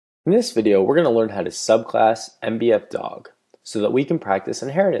In this video, we're going to learn how to subclass MBF dog so that we can practice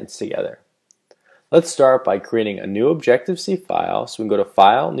inheritance together. Let's start by creating a new Objective-C file. So we can go to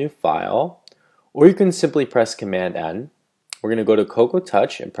File, New File, or you can simply press Command N. We're going to go to Cocoa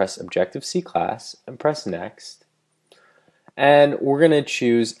Touch and press Objective-C Class and press Next. And we're going to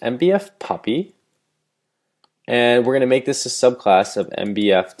choose MBF Puppy, and we're going to make this a subclass of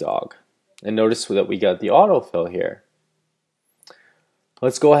MBF dog. And notice that we got the autofill here.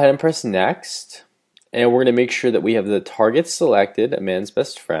 Let's go ahead and press Next, and we're going to make sure that we have the target selected, a man's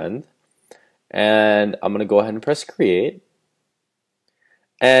best friend, and I'm going to go ahead and press Create,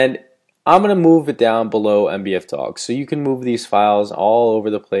 and I'm going to move it down below MBF dog. So you can move these files all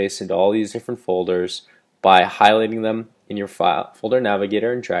over the place into all these different folders by highlighting them in your folder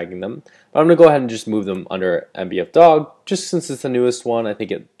navigator and dragging them. But I'm going to go ahead and just move them under MBF dog, just since it's the newest one. I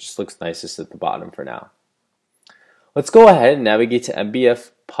think it just looks nicest at the bottom for now. Let's go ahead and navigate to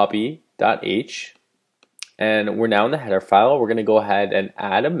mbfpuppy.h, and we're now in the header file. We're going to go ahead and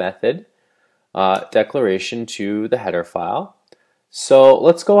add a method declaration to the header file. So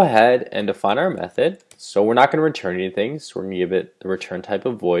let's go ahead and define our method. So we're not going to return anything, so we're going to give it the return type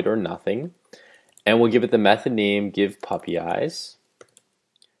of void or nothing, and we'll give it the method name givePuppyEyes.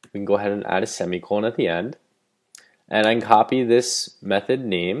 We can go ahead and add a semicolon at the end, and I can copy this method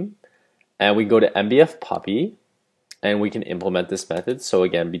name, and we go to mbfpuppy. And we can implement this method. So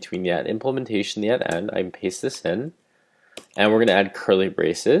again, between the implementation and the end, I can paste this in. And we're going to add curly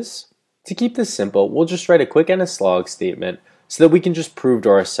braces. To keep this simple, we'll just write a quick NSLog statement so that we can just prove to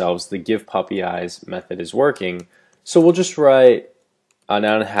ourselves the givePuppyEyes method is working. So we'll just write an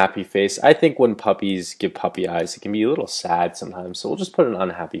unhappy face. I think when puppies give puppy eyes, it can be a little sad sometimes. So we'll just put an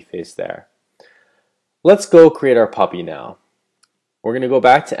unhappy face there. Let's go create our puppy now. We're going to go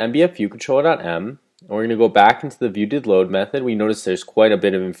back to mbfviewcontroller.m. And we're going to go back into the viewDidLoad method. We notice there's quite a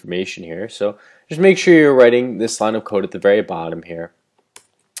bit of information here, so just make sure you're writing this line of code at the very bottom here.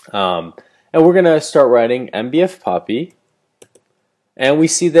 And we're going to start writing mbfpuppy, and we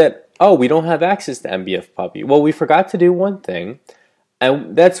see that, oh, we don't have access to mbfpuppy. Well, we forgot to do one thing,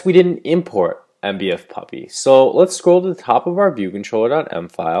 and that's we didn't import mbfpuppy. So let's scroll to the top of our viewcontroller.m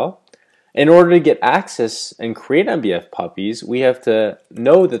file. In order to get access and create MBF puppies, we have to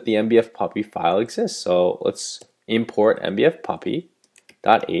know that the MBF puppy file exists. So let's import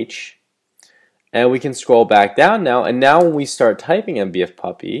mbfpuppy.h, and we can scroll back down now. And now when we start typing MBF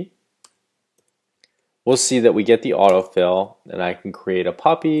puppy, we'll see that we get the autofill, and I can create a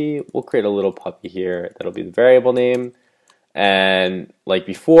puppy. We'll create a little puppy here. That'll be the variable name. And like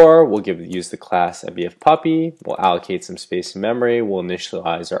before, we'll use the class mbfpuppy. We'll allocate some space in memory. We'll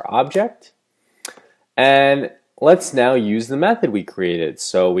initialize our object. And let's now use the method we created.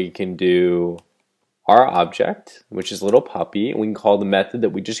 So we can do our object, which is little puppy. And we can call the method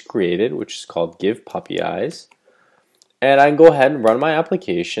that we just created, which is called givePuppyEyes. And I can go ahead and run my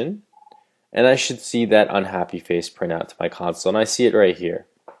application. And I should see that unhappy face print out to my console. And I see it right here.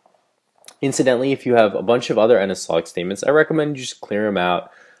 Incidentally, if you have a bunch of other NSLog statements, I recommend you just clear them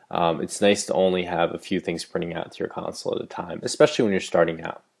out. It's nice to only have a few things printing out to your console at a time, especially when you're starting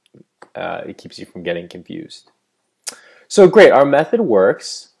out. It keeps you from getting confused. So great, our method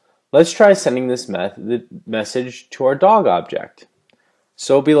works. Let's try sending this message to our dog object.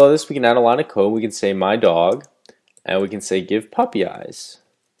 So below this, we can add a line of code. We can say my dog, and we can say givePuppyEyes.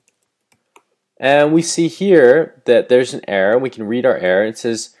 And we see here that there's an error. We can read our error. It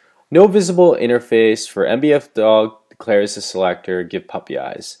says, no visible interface for MBF dog declares the selector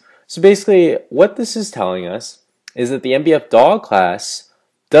givePuppyEyes. So basically what this is telling us is that the MBF dog class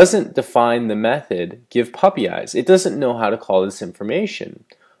doesn't define the method givePuppyEyes. It doesn't know how to call this information.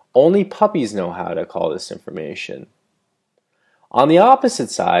 Only puppies know how to call this information. On the opposite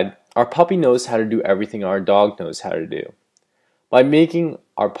side, our puppy knows how to do everything our dog knows how to do. By making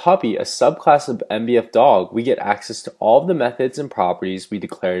our puppy a subclass of MBF dog, we get access to all of the methods and properties we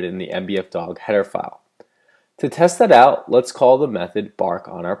declared in the MBF dog header file. To test that out, let's call the method bark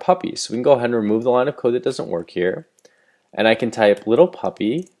on our puppy. So we can go ahead and remove the line of code that doesn't work here, and I can type little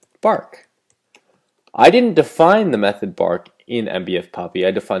puppy bark. I didn't define the method bark in MBF puppy.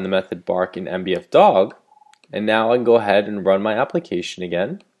 I defined the method bark in MBF dog, and now I can go ahead and run my application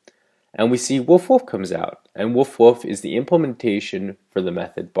again. And we see woof woof comes out, and woof woof is the implementation for the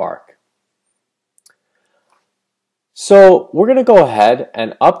method bark. So we're going to go ahead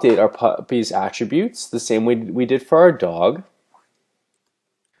and update our puppy's attributes the same way we did for our dog.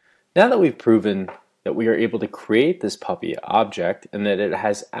 Now that we've proven that we are able to create this puppy object and that it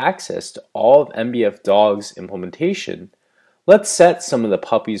has access to all of MBF dog's implementation, let's set some of the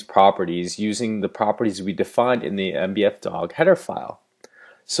puppy's properties using the properties we defined in the MBF dog header file.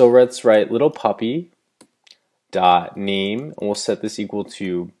 So let's write little puppy dot name, and we'll set this equal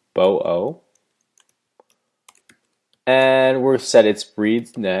to Bo-O. And we'll set its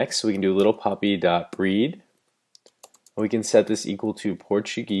breed next, so we can do little puppy dot breed. We can set this equal to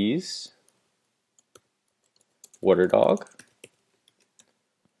Portuguese water dog.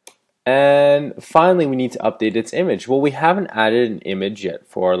 And finally, we need to update its image. Well, we haven't added an image yet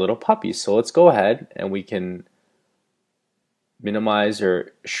for our little puppy, so let's go ahead and we can minimize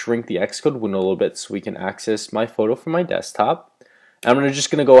or shrink the Xcode window a little bit so we can access my photo from my desktop. I'm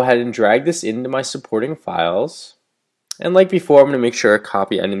just going to go ahead and drag this into my supporting files. And like before, I'm going to make sure I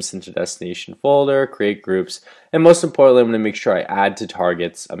copy items into destination folder, create groups, and most importantly, I'm going to make sure I add to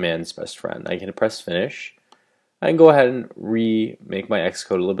targets a man's best friend. I can press finish. I can go ahead and remake my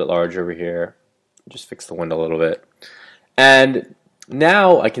Xcode a little bit larger over here. Just fix the window a little bit. And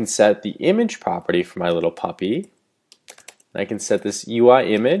now I can set the image property for my little puppy. I can set this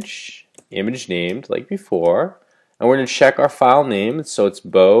UI image named like before. And we're going to check our file name, so it's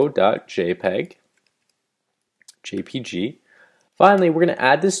bo.jpg. Finally, we're going to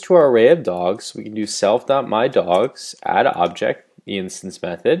add this to our array of dogs. We can do self.myDogs, add object, the instance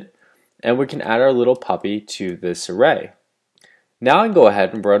method, and we can add our little puppy to this array. Now I can go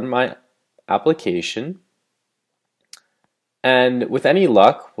ahead and run my application, and with any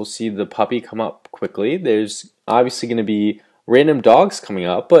luck, we'll see the puppy come up quickly. There's obviously going to be random dogs coming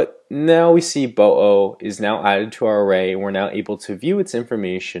up, but now we see Bo-O is now added to our array, and we're now able to view its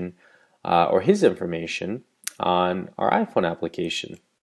information or his information on our iPhone application.